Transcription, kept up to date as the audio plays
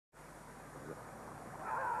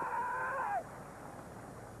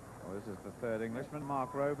This is the third Englishman,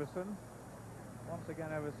 Mark Roberson. Once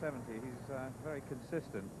again over 70. He's very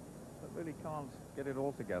consistent, but really can't get it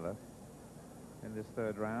all together in this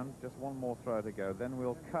third round. Just one more throw to go. Then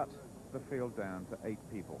we'll cut the field down to 8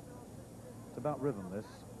 people. It's about rhythm, this.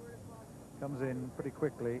 Comes in pretty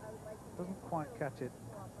quickly. Doesn't quite catch it.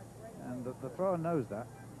 And the thrower knows that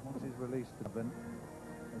once he's released the bin.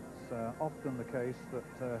 It's often the case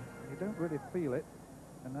that you don't really feel it,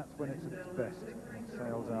 and that's when it's at its best. It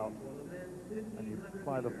sails out, and you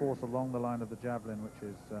apply the force along the line of the javelin, which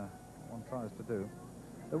is what one tries to do.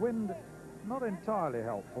 The wind, not entirely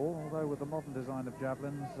helpful, although with the modern design of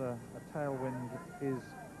javelins, a tailwind is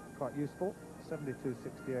quite useful.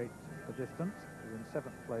 72.68 the distance. He's in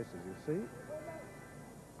 7th place, as you see.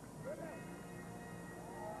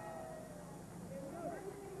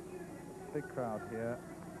 Big crowd here,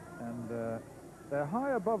 and they're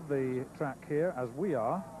high above the track here, as we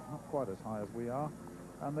are, not quite as high as we are,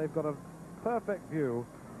 and they've got a perfect view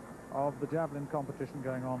of the javelin competition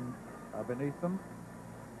going on beneath them.